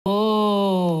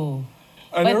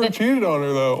I never cheated on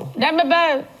her, though.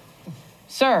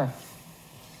 Sir,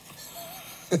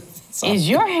 is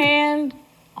your hand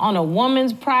on a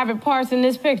woman's private parts in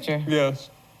this picture? Yes.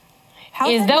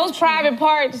 Is those private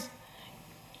parts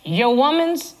your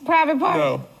woman's private parts?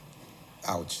 No.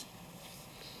 Ouch.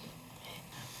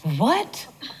 What?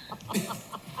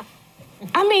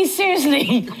 I mean,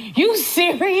 seriously, you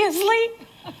seriously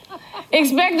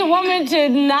expect a woman to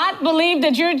not believe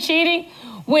that you're cheating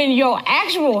when your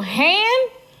actual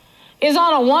hand is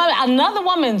on another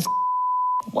woman's?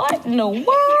 What in the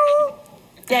world?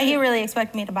 Yeah, he really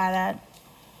expected me to buy that.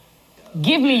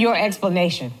 Give me your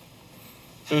explanation.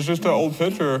 It's just an old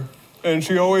picture. And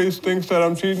she always thinks that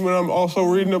I'm cheating when I'm also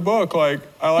reading a book. Like,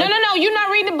 I like... No, you're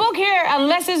not reading a book here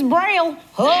unless it's Braille.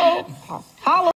 Hello. Holla.